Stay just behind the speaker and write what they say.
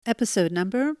episode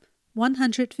number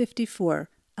 154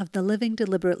 of the Living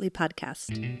Deliberately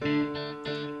podcast.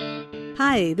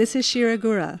 Hi, this is Shira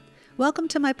Gura. Welcome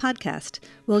to my podcast,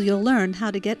 where you'll learn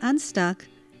how to get unstuck,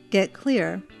 get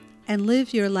clear, and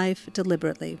live your life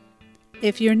deliberately.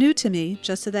 If you're new to me,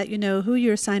 just so that you know who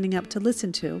you're signing up to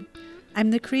listen to, I'm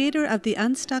the creator of the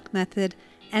Unstuck Method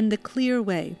and the Clear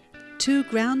Way, two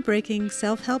groundbreaking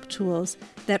self-help tools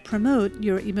that promote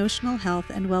your emotional health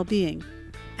and well-being.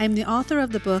 I'm the author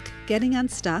of the book, Getting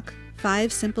Unstuck,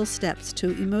 5 Simple Steps to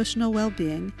Emotional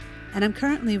Well-Being, and I'm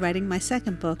currently writing my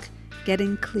second book,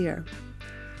 Getting Clear.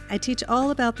 I teach all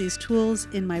about these tools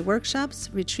in my workshops,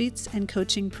 retreats, and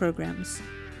coaching programs.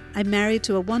 I'm married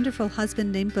to a wonderful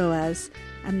husband named Boaz.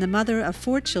 I'm the mother of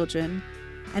 4 children.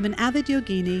 I'm an avid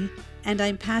yogini, and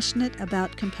I'm passionate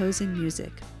about composing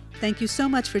music. Thank you so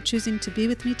much for choosing to be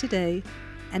with me today.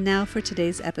 And now for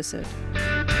today's episode.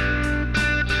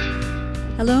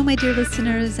 Hello, my dear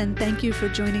listeners, and thank you for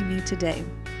joining me today.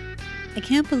 I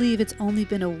can't believe it's only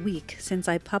been a week since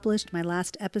I published my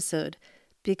last episode,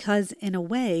 because in a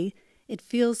way, it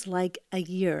feels like a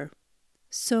year.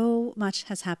 So much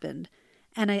has happened,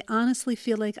 and I honestly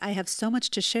feel like I have so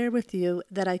much to share with you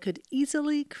that I could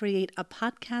easily create a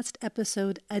podcast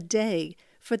episode a day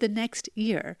for the next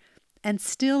year and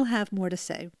still have more to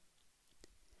say.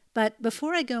 But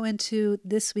before I go into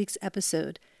this week's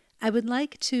episode, I would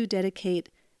like to dedicate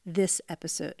this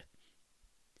episode.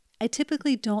 I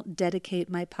typically don't dedicate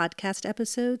my podcast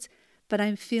episodes, but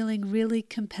I'm feeling really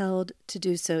compelled to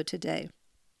do so today.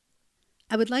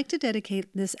 I would like to dedicate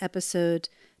this episode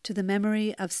to the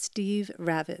memory of Steve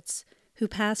Ravitz, who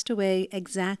passed away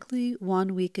exactly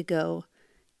 1 week ago,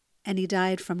 and he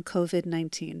died from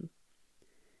COVID-19.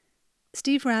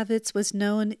 Steve Ravitz was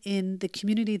known in the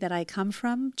community that I come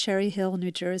from, Cherry Hill,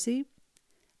 New Jersey,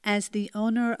 as the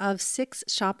owner of 6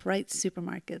 ShopRite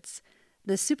supermarkets,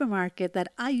 the supermarket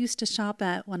that I used to shop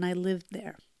at when I lived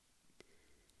there.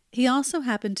 He also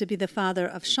happened to be the father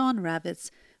of Sean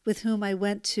Ravitz, with whom I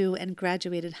went to and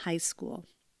graduated high school.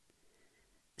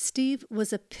 Steve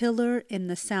was a pillar in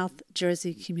the South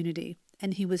Jersey community,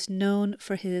 and he was known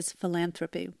for his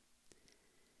philanthropy.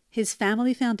 His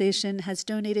family foundation has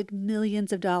donated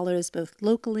millions of dollars both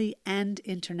locally and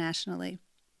internationally.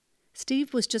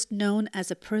 Steve was just known as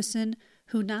a person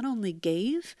who not only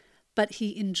gave, but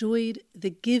he enjoyed the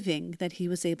giving that he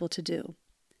was able to do.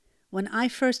 When I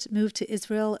first moved to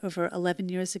Israel over 11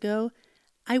 years ago,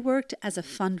 I worked as a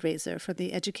fundraiser for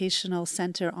the educational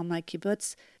center on my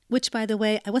kibbutz, which, by the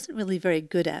way, I wasn't really very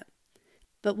good at.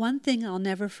 But one thing I'll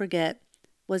never forget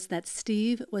was that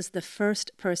Steve was the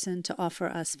first person to offer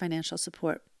us financial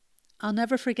support. I'll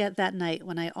never forget that night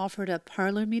when I offered a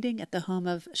parlor meeting at the home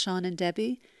of Sean and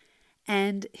Debbie,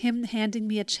 and him handing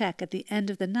me a check at the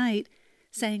end of the night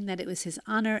saying that it was his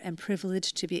honor and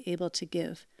privilege to be able to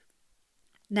give.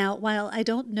 Now, while I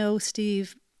don't know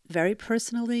Steve very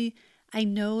personally, I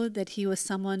know that he was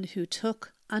someone who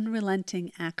took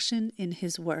unrelenting action in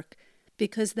his work,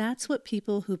 because that's what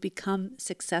people who become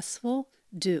successful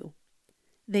do.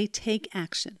 They take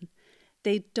action.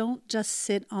 They don't just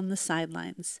sit on the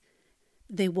sidelines.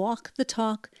 They walk the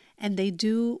talk and they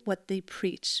do what they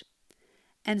preach.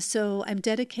 And so I'm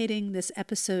dedicating this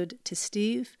episode to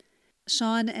Steve.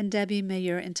 Sean and Debbie, may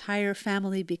your entire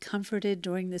family be comforted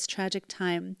during this tragic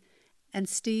time. And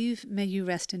Steve, may you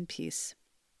rest in peace.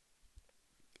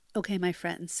 Okay, my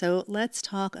friends, so let's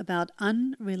talk about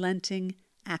unrelenting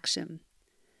action.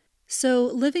 So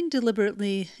living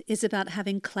deliberately is about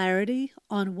having clarity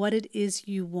on what it is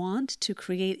you want to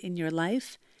create in your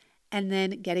life, and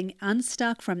then getting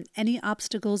unstuck from any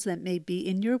obstacles that may be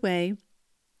in your way,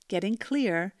 getting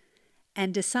clear,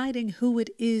 and deciding who it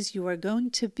is you are going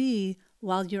to be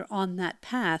while you're on that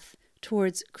path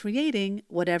towards creating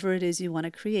whatever it is you want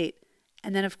to create.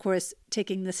 And then, of course,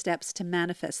 taking the steps to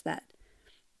manifest that.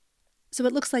 So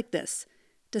it looks like this.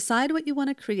 Decide what you want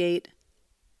to create,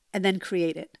 and then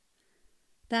create it.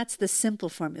 That's the simple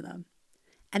formula.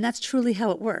 And that's truly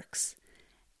how it works.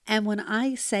 And when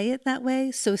I say it that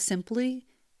way, so simply,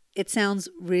 it sounds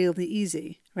really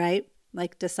easy, right?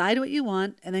 Like decide what you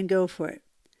want and then go for it.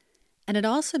 And it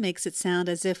also makes it sound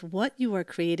as if what you are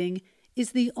creating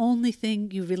is the only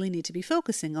thing you really need to be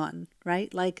focusing on,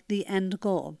 right? Like the end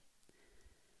goal.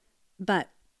 But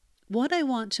what I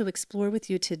want to explore with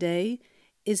you today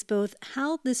is both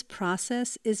how this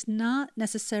process is not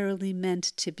necessarily meant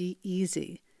to be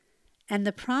easy, and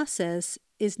the process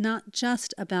is not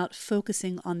just about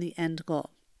focusing on the end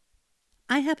goal.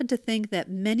 I happen to think that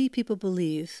many people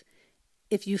believe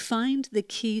if you find the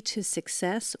key to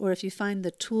success, or if you find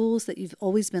the tools that you've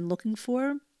always been looking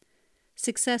for,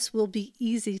 success will be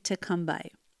easy to come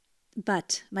by.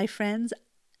 But, my friends,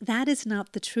 that is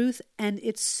not the truth, and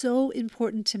it's so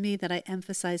important to me that I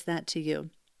emphasize that to you.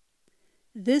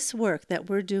 This work that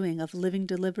we're doing of living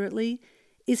deliberately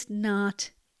is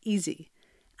not easy.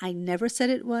 I never said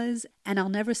it was, and I'll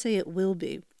never say it will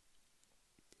be.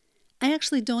 I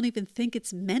actually don't even think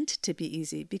it's meant to be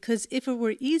easy, because if it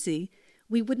were easy,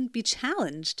 we wouldn't be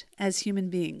challenged as human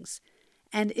beings.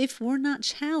 And if we're not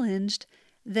challenged,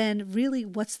 then really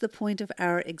what's the point of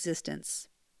our existence?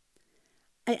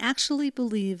 I actually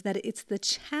believe that it's the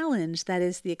challenge that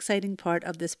is the exciting part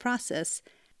of this process,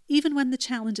 even when the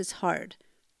challenge is hard.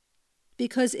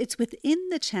 Because it's within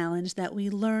the challenge that we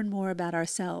learn more about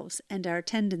ourselves and our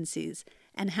tendencies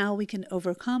and how we can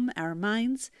overcome our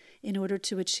minds in order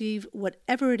to achieve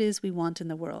whatever it is we want in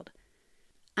the world.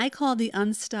 I call the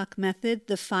Unstuck method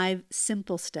the 5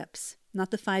 simple steps,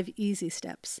 not the 5 easy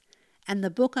steps. And the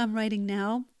book I'm writing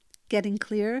now, Getting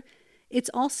Clear, it's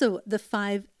also the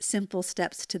 5 simple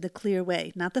steps to the clear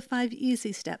way, not the 5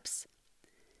 easy steps.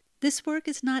 This work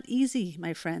is not easy,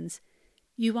 my friends.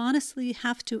 You honestly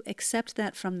have to accept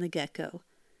that from the get-go.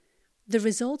 The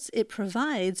results it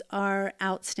provides are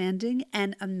outstanding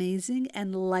and amazing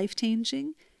and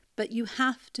life-changing, but you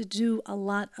have to do a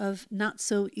lot of not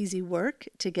so easy work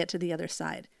to get to the other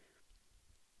side.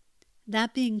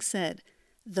 That being said,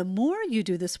 the more you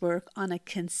do this work on a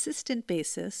consistent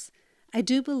basis, I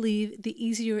do believe the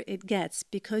easier it gets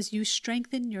because you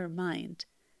strengthen your mind.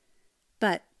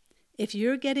 But if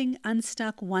you're getting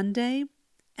unstuck one day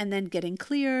and then getting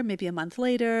clear maybe a month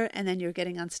later, and then you're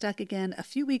getting unstuck again a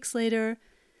few weeks later,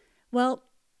 well,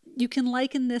 you can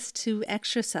liken this to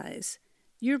exercise.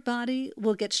 Your body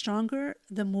will get stronger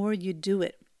the more you do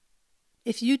it.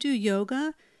 If you do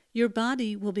yoga, your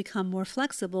body will become more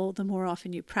flexible the more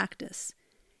often you practice.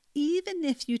 Even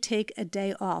if you take a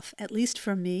day off, at least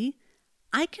for me,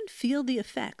 I can feel the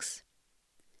effects.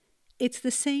 It's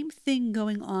the same thing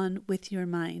going on with your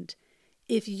mind.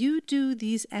 If you do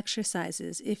these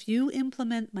exercises, if you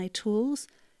implement my tools,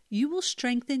 you will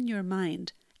strengthen your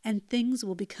mind and things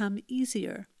will become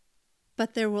easier.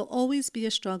 But there will always be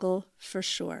a struggle for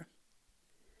sure.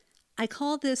 I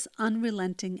call this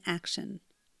unrelenting action.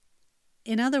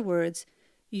 In other words,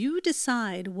 you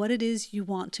decide what it is you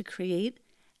want to create,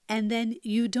 and then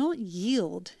you don't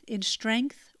yield in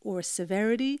strength or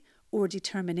severity or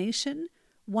determination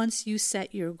once you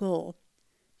set your goal.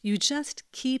 You just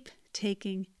keep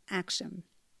taking action.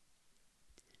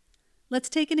 Let's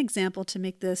take an example to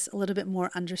make this a little bit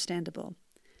more understandable.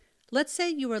 Let's say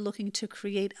you are looking to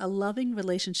create a loving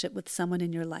relationship with someone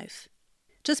in your life.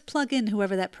 Just plug in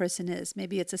whoever that person is.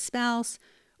 Maybe it's a spouse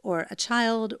or a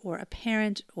child or a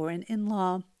parent or an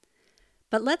in-law.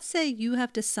 But let's say you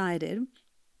have decided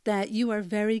that you are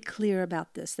very clear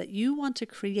about this, that you want to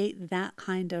create that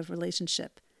kind of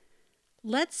relationship.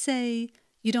 Let's say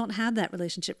you don't have that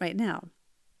relationship right now.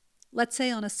 Let's say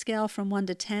on a scale from 1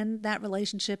 to 10, that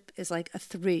relationship is like a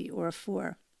 3 or a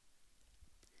 4.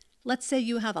 Let's say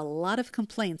you have a lot of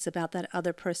complaints about that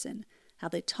other person, how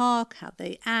they talk, how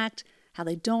they act, how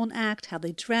they don't act, how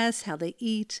they dress, how they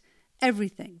eat,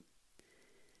 everything.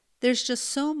 There's just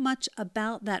so much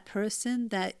about that person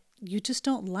that you just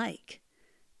don't like.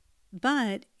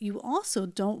 But you also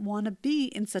don't want to be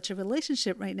in such a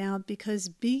relationship right now because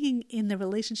being in the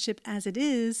relationship as it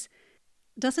is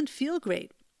doesn't feel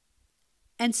great.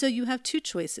 And so you have 2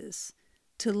 choices: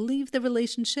 to leave the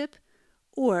relationship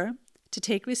or to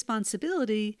take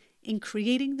responsibility in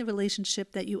creating the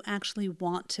relationship that you actually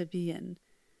want to be in.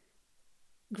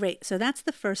 Great, so that's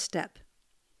the first step.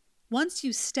 Once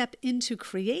you step into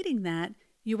creating that,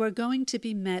 you are going to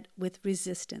be met with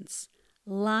resistance.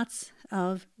 Lots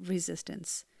of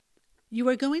resistance. You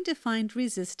are going to find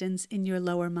resistance in your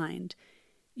lower mind.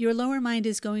 Your lower mind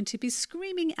is going to be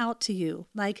screaming out to you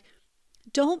like,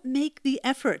 don't make the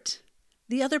effort.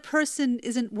 The other person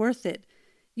isn't worth it.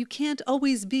 You can't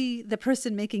always be the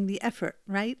person making the effort,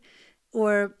 right?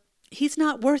 Or he's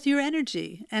not worth your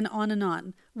energy, and on and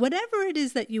on. Whatever it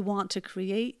is that you want to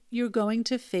create, you're going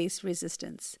to face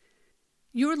resistance.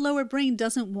 Your lower brain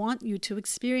doesn't want you to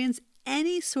experience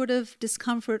any sort of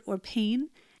discomfort or pain,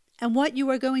 and what you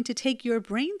are going to take your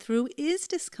brain through is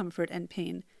discomfort and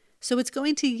pain. So it's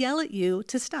going to yell at you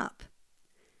to stop.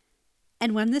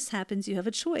 And when this happens, you have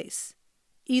a choice.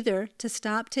 Either to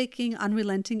stop taking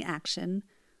unrelenting action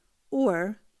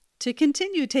or to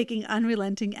continue taking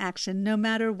unrelenting action no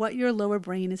matter what your lower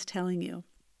brain is telling you.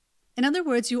 In other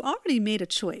words, you already made a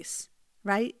choice,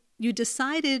 right? You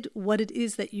decided what it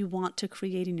is that you want to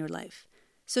create in your life.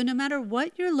 So no matter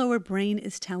what your lower brain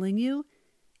is telling you,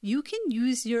 you can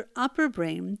use your upper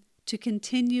brain to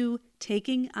continue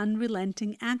taking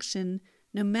unrelenting action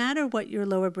no matter what your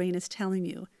lower brain is telling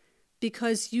you,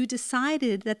 because you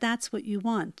decided that that's what you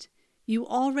want. You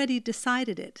already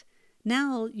decided it.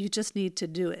 Now you just need to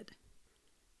do it.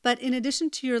 But in addition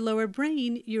to your lower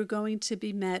brain, you're going to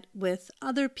be met with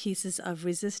other pieces of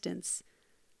resistance.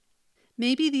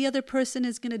 Maybe the other person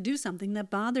is going to do something that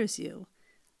bothers you.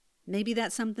 Maybe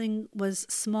that something was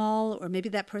small, or maybe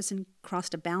that person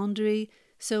crossed a boundary.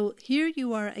 So here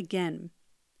you are again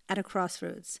at a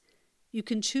crossroads. You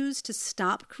can choose to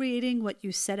stop creating what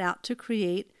you set out to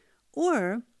create,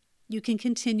 or you can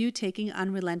continue taking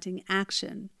unrelenting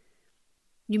action.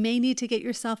 You may need to get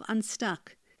yourself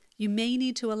unstuck. You may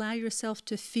need to allow yourself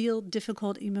to feel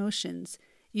difficult emotions.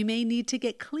 You may need to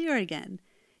get clear again.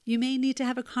 You may need to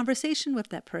have a conversation with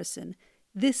that person.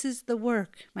 This is the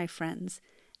work, my friends.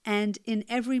 And in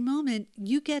every moment,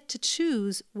 you get to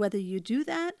choose whether you do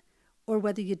that or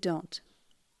whether you don't.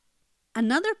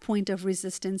 Another point of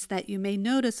resistance that you may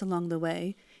notice along the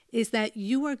way is that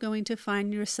you are going to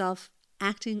find yourself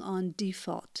acting on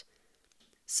default.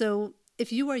 So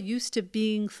if you are used to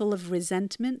being full of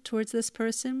resentment towards this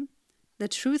person, the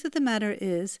truth of the matter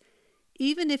is,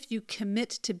 even if you commit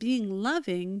to being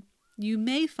loving, you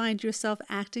may find yourself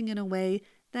acting in a way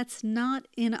that's not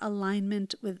in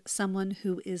alignment with someone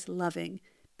who is loving,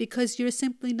 because you're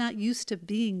simply not used to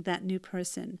being that new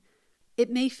person. It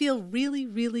may feel really,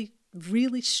 really,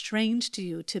 really strange to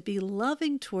you to be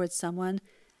loving towards someone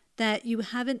that you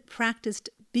haven't practiced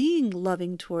being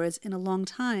loving towards in a long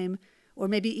time, or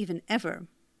maybe even ever.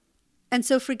 And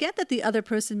so forget that the other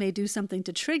person may do something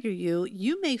to trigger you.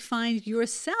 You may find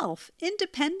yourself,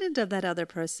 independent of that other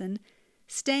person,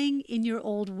 staying in your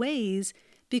old ways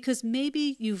because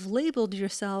maybe you've labeled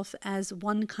yourself as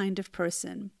one kind of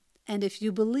person. And if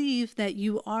you believe that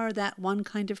you are that one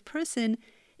kind of person,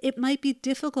 it might be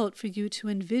difficult for you to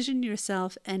envision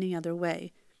yourself any other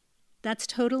way. That's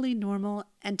totally normal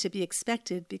and to be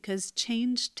expected because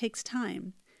change takes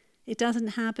time. It doesn't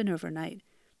happen overnight.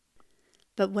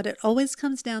 But what it always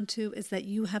comes down to is that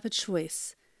you have a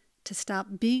choice to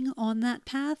stop being on that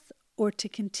path or to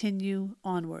continue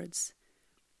onwards.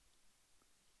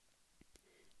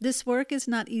 This work is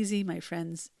not easy, my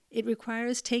friends. It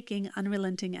requires taking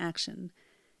unrelenting action.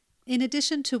 In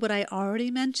addition to what I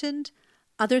already mentioned,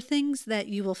 other things that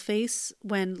you will face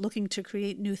when looking to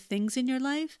create new things in your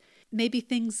life may be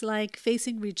things like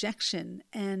facing rejection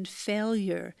and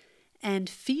failure and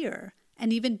fear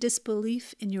and even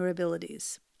disbelief in your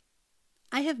abilities.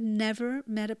 I have never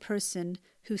met a person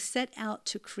who set out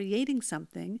to creating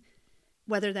something,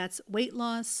 whether that's weight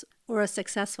loss or a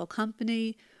successful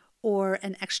company or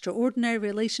an extraordinary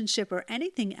relationship or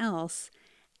anything else,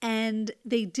 and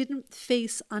they didn't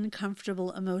face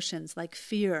uncomfortable emotions like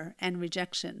fear and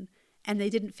rejection, and they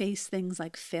didn't face things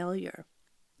like failure.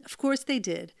 Of course they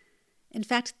did. In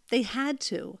fact, they had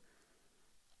to.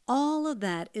 All of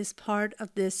that is part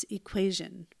of this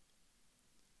equation.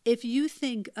 If you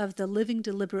think of the Living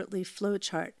Deliberately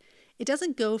flowchart, it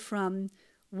doesn't go from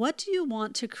what do you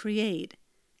want to create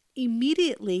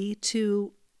immediately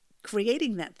to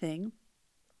creating that thing.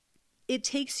 It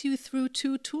takes you through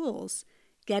two tools,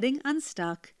 getting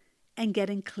unstuck and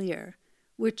getting clear,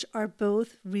 which are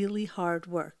both really hard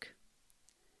work.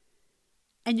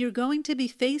 And you're going to be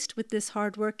faced with this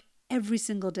hard work every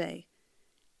single day.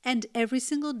 And every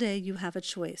single day you have a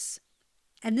choice.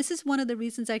 And this is one of the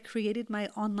reasons I created my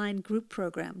online group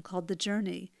program called The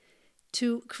Journey,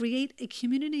 to create a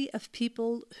community of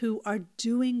people who are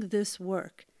doing this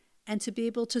work and to be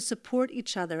able to support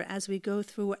each other as we go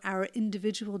through our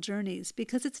individual journeys,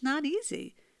 because it's not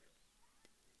easy.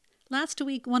 Last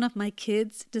week, one of my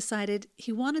kids decided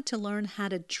he wanted to learn how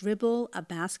to dribble a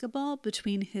basketball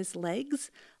between his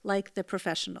legs like the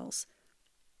professionals.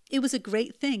 It was a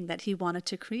great thing that he wanted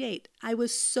to create. I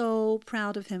was so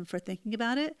proud of him for thinking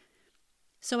about it.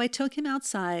 So I took him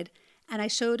outside and I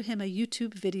showed him a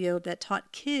YouTube video that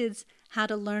taught kids how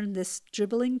to learn this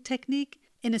dribbling technique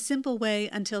in a simple way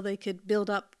until they could build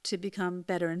up to become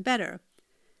better and better.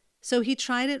 So he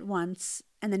tried it once,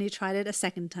 and then he tried it a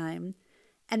second time,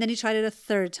 and then he tried it a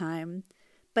third time,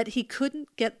 but he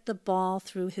couldn't get the ball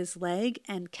through his leg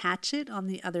and catch it on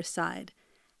the other side.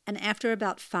 And after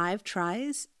about 5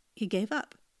 tries, he gave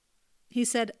up. He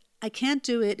said, I can't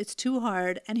do it, it's too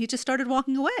hard, and he just started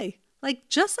walking away,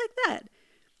 just like that.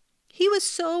 He was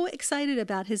so excited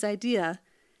about his idea,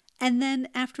 and then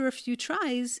after a few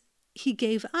tries, he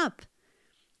gave up.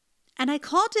 And I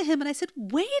called to him and I said,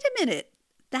 wait a minute,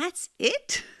 that's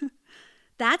it?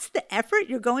 That's the effort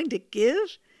you're going to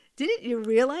give? Didn't you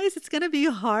realize it's going to be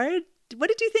hard? What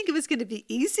did you think it was going to be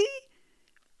easy?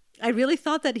 I really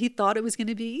thought that he thought it was going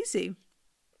to be easy.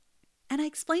 And I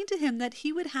explained to him that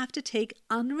he would have to take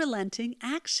unrelenting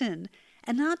action,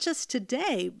 and not just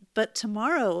today, but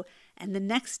tomorrow and the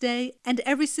next day and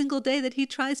every single day that he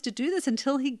tries to do this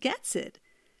until he gets it.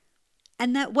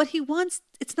 And that what he wants,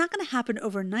 it's not going to happen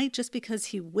overnight just because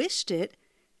he wished it.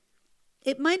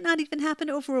 It might not even happen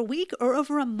over a week or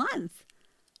over a month.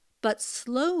 But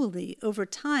slowly, over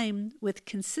time, with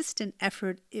consistent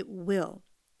effort, it will.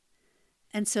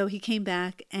 And so he came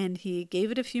back and he gave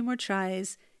it a few more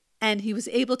tries, and he was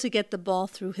able to get the ball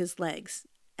through his legs.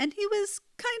 And he was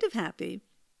kind of happy.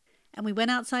 And we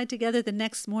went outside together the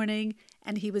next morning,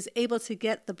 and he was able to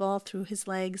get the ball through his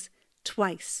legs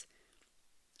twice.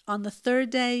 On the third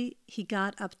day, he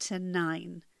got up to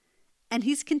 9. And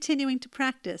he's continuing to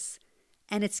practice.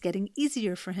 And it's getting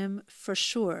easier for him for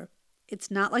sure. It's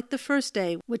not like the first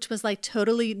day, which was like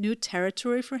totally new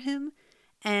territory for him.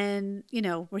 And,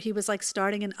 where he was like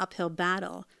starting an uphill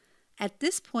battle. At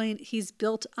this point, he's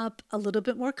built up a little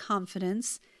bit more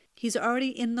confidence. He's already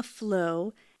in the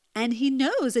flow, and he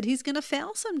knows that he's going to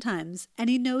fail sometimes. And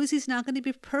he knows he's not going to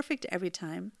be perfect every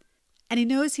time. And he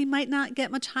knows he might not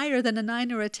get much higher than a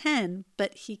 9 or a 10,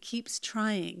 but he keeps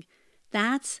trying.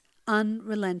 That's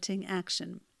unrelenting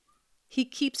action. He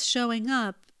keeps showing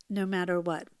up no matter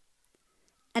what.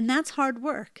 And that's hard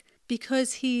work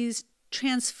because he's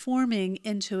transforming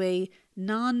into a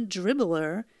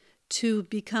non-dribbler to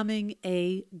becoming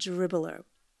a dribbler.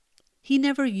 He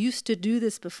never used to do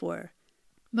this before.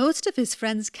 Most of his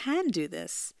friends can do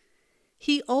this.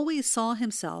 He always saw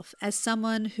himself as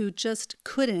someone who just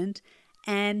couldn't,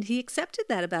 and he accepted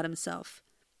that about himself.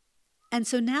 And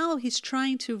so now he's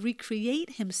trying to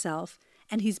recreate himself,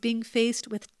 and he's being faced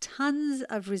with tons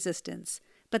of resistance.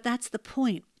 But that's the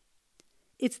point.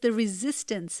 It's the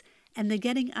resistance and the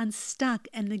getting unstuck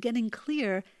and the getting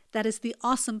clear that is the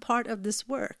awesome part of this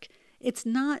work. It's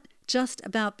not just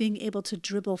about being able to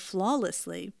dribble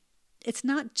flawlessly. It's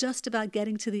not just about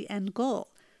getting to the end goal.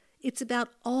 It's about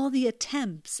all the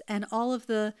attempts and all of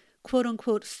the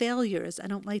quote-unquote failures. I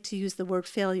don't like to use the word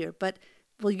failure, but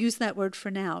we'll use that word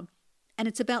for now. And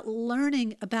it's about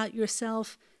learning about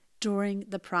yourself during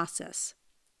the process.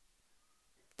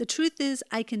 The truth is,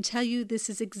 I can tell you this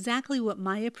is exactly what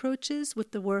my approach is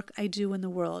with the work I do in the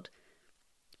world.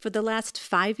 For the last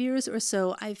 5 years or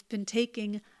so, I've been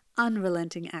taking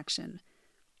unrelenting action.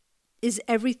 Is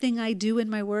everything I do in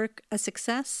my work a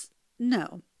success?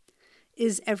 No.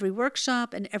 Is every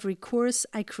workshop and every course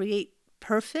I create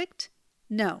perfect?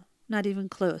 No, not even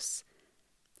close.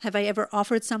 Have I ever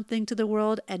offered something to the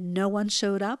world and no one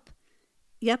showed up?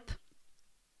 Yep.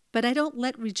 But I don't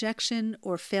let rejection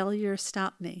or failure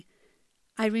stop me.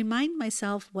 I remind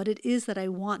myself what it is that I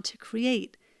want to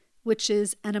create, which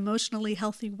is an emotionally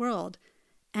healthy world,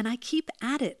 and I keep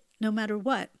at it no matter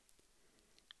what.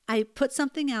 I put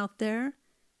something out there.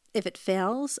 If it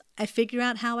fails, I figure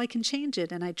out how I can change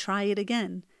it and I try it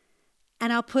again.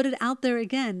 And I'll put it out there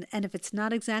again, and if it's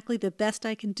not exactly the best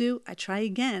I can do, I try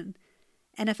again.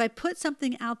 And if I put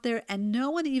something out there and no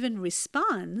one even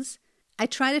responds, I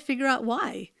try to figure out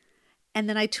why. And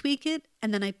then I tweak it,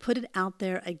 and then I put it out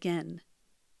there again.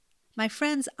 My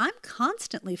friends, I'm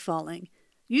constantly falling.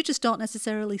 You just don't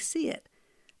necessarily see it.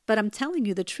 But I'm telling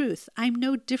you the truth. I'm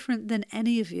no different than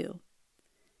any of you.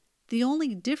 The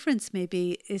only difference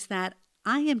maybe is that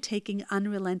I am taking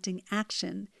unrelenting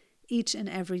action each and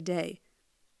every day.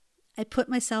 I put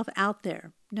myself out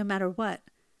there, no matter what.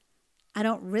 I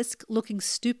don't risk looking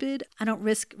stupid. I don't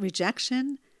risk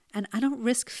rejection. And I don't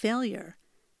risk failure.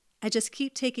 I just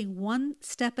keep taking one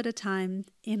step at a time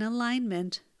in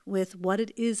alignment with what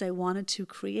it is I wanted to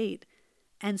create.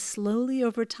 And slowly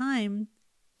over time,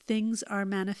 things are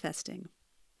manifesting.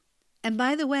 And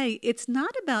by the way, it's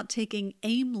not about taking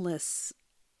aimless,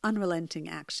 unrelenting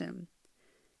action.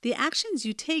 The actions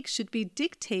you take should be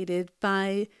dictated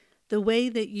by the way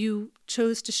that you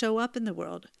chose to show up in the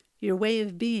world, your way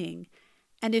of being.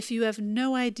 And if you have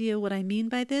no idea what I mean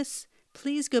by this,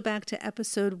 please go back to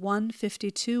episode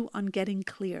 152 on getting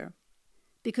clear.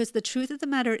 Because the truth of the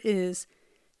matter is,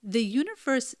 the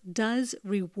universe does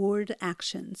reward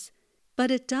actions, but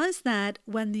it does that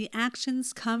when the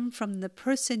actions come from the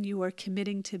person you are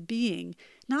committing to being,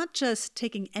 not just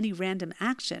taking any random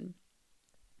action.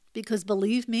 Because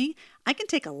believe me, I can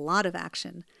take a lot of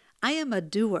action. I am a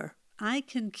doer. I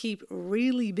can keep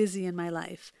really busy in my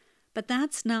life, but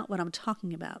that's not what I'm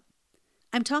talking about.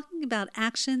 I'm talking about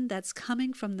action that's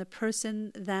coming from the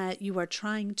person that you are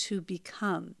trying to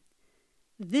become.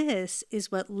 This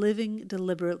is what living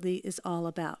deliberately is all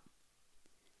about.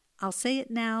 I'll say it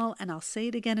now and I'll say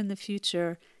it again in the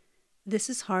future. This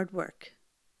is hard work.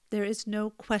 There is no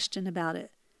question about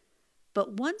it.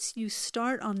 But once you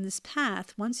start on this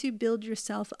path, once you build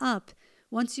yourself up,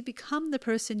 once you become the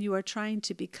person you are trying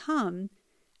to become,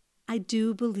 I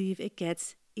do believe it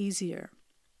gets easier.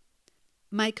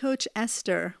 My coach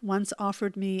Esther once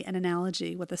offered me an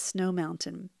analogy with a snow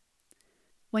mountain.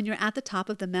 When you're at the top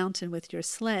of the mountain with your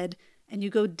sled and you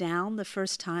go down the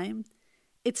first time,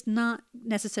 it's not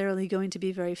necessarily going to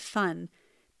be very fun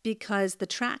because the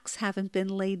tracks haven't been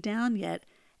laid down yet,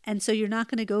 and so you're not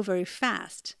going to go very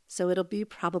fast, so it'll be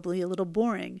probably a little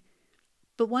boring.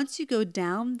 But once you go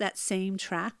down that same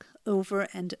track over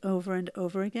and over and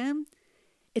over again,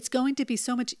 it's going to be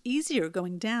so much easier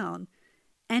going down,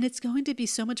 and it's going to be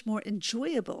so much more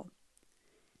enjoyable.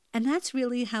 And that's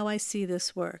really how I see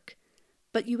this work.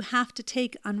 But you have to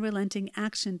take unrelenting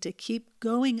action to keep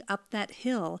going up that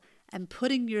hill and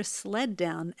putting your sled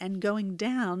down and going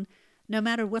down no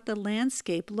matter what the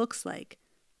landscape looks like.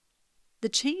 The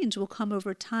change will come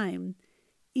over time,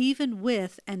 even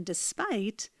with and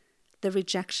despite the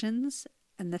rejections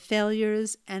and the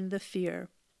failures and the fear.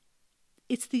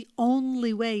 It's the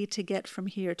only way to get from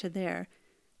here to there.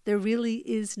 There really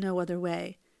is no other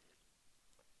way.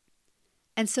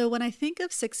 And so when I think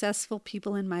of successful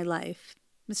people in my life,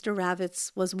 Mr.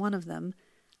 Ravitz was one of them,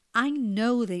 I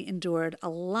know they endured a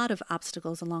lot of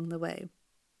obstacles along the way.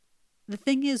 The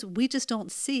thing is, we just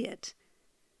don't see it.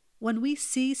 When we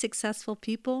see successful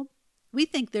people, we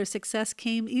think their success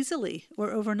came easily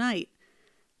or overnight.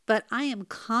 But I am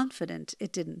confident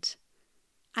it didn't.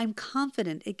 I'm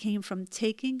confident it came from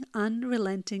taking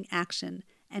unrelenting action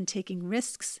and taking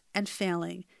risks and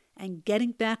failing and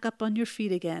getting back up on your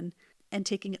feet again and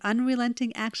taking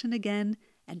unrelenting action again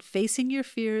and facing your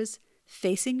fears,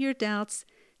 facing your doubts,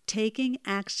 taking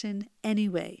action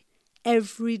anyway,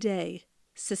 every day,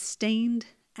 sustained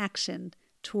action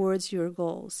towards your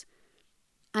goals.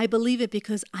 I believe it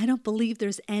because I don't believe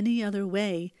there's any other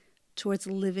way towards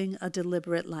living a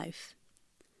deliberate life.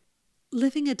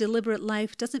 Living a deliberate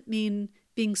life doesn't mean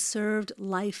being served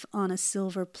life on a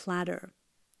silver platter.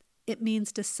 It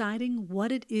means deciding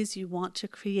what it is you want to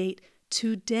create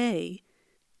today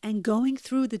and going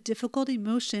through the difficult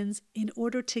emotions in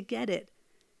order to get it.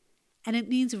 And it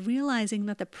means realizing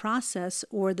that the process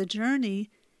or the journey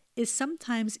is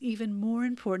sometimes even more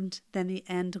important than the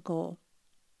end goal.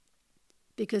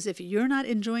 Because if you're not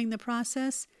enjoying the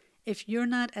process, if you're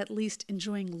not at least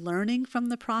enjoying learning from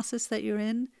the process that you're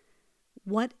in,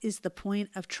 what is the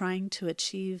point of trying to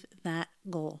achieve that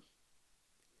goal?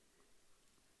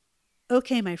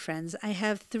 Okay, my friends, I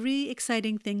have 3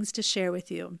 exciting things to share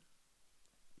with you.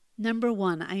 Number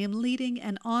 1, I am leading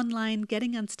an online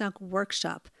Getting Unstuck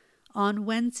workshop on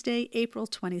Wednesday, April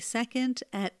 22nd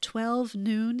at 12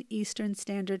 noon Eastern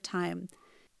Standard Time.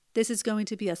 This is going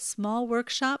to be a small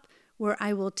workshop where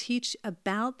I will teach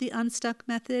about the Unstuck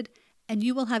method, and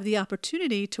you will have the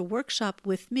opportunity to workshop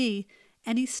with me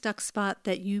any stuck spot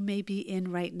that you may be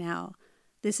in right now.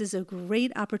 This is a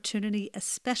great opportunity,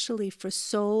 especially for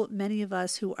so many of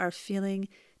us who are feeling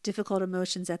difficult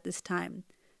emotions at this time.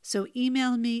 So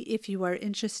email me if you are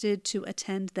interested to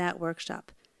attend that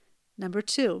workshop. Number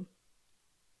 2,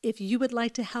 if you would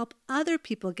like to help other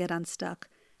people get unstuck,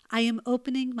 I am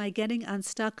opening my Getting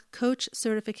Unstuck Coach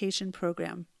Certification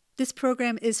Program. This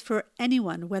program is for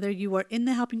anyone, whether you are in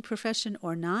the helping profession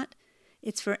or not.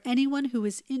 It's for anyone who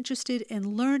is interested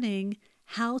in learning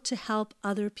how to help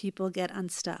other people get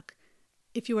unstuck.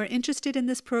 If you are interested in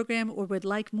this program or would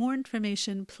like more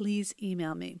information, please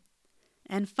email me.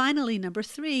 And finally, number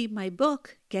 3, my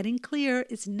book, Getting Clear,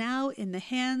 is now in the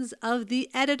hands of the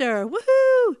editor.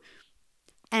 Woohoo!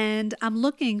 And I'm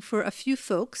looking for a few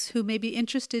folks who may be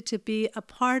interested to be a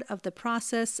part of the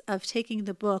process of taking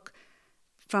the book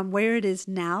from where it is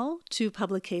now to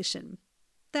publication.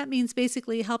 That means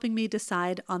basically helping me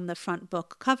decide on the front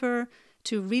book cover,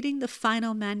 to reading the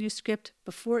final manuscript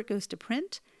before it goes to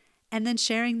print, and then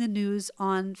sharing the news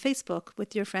on Facebook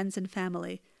with your friends and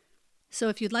family. So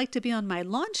if you'd like to be on my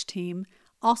launch team,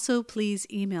 also please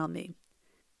email me.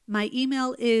 My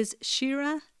email is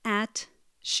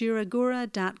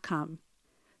shira@shiragura.com.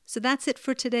 So that's it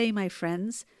for today, my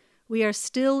friends. We are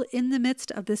still in the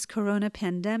midst of this corona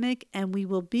pandemic, and we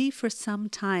will be for some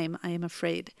time, I am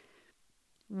afraid.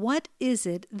 What is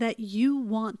it that you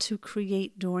want to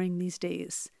create during these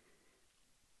days?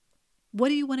 What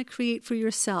do you want to create for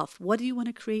yourself? What do you want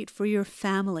to create for your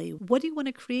family? What do you want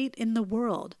to create in the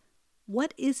world?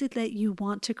 What is it that you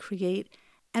want to create,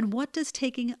 and what does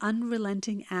taking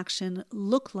unrelenting action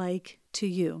look like to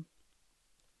you?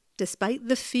 Despite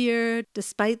the fear,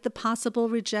 despite the possible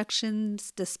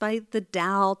rejections, despite the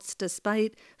doubts,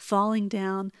 despite falling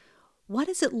down, what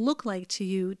does it look like to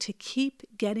you to keep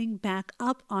getting back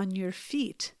up on your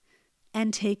feet?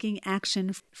 and taking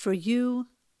action for you,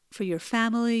 for your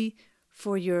family,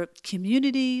 for your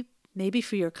community, maybe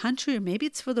for your country, or maybe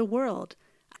it's for the world.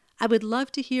 I would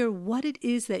love to hear what it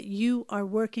is that you are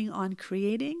working on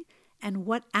creating and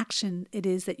what action it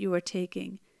is that you are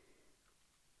taking.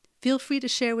 Feel free to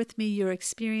share with me your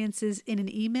experiences in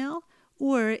an email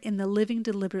or in the Living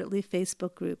Deliberately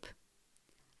Facebook group.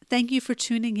 Thank you for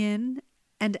tuning in,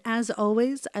 and as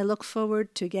always, I look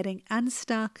forward to getting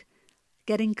unstuck,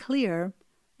 getting clear,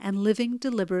 and living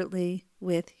deliberately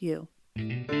with you.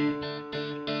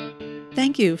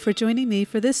 Thank you for joining me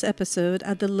for this episode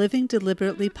of the Living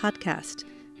Deliberately podcast.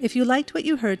 If you liked what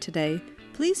you heard today,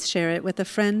 please share it with a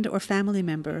friend or family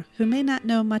member who may not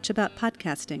know much about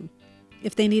podcasting.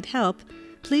 If they need help,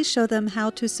 please show them how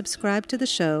to subscribe to the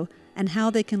show and how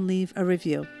they can leave a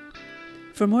review.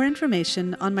 For more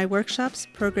information on my workshops,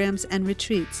 programs, and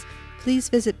retreats, please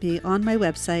visit me on my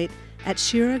website at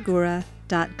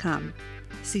shiragura.com.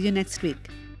 See you next week.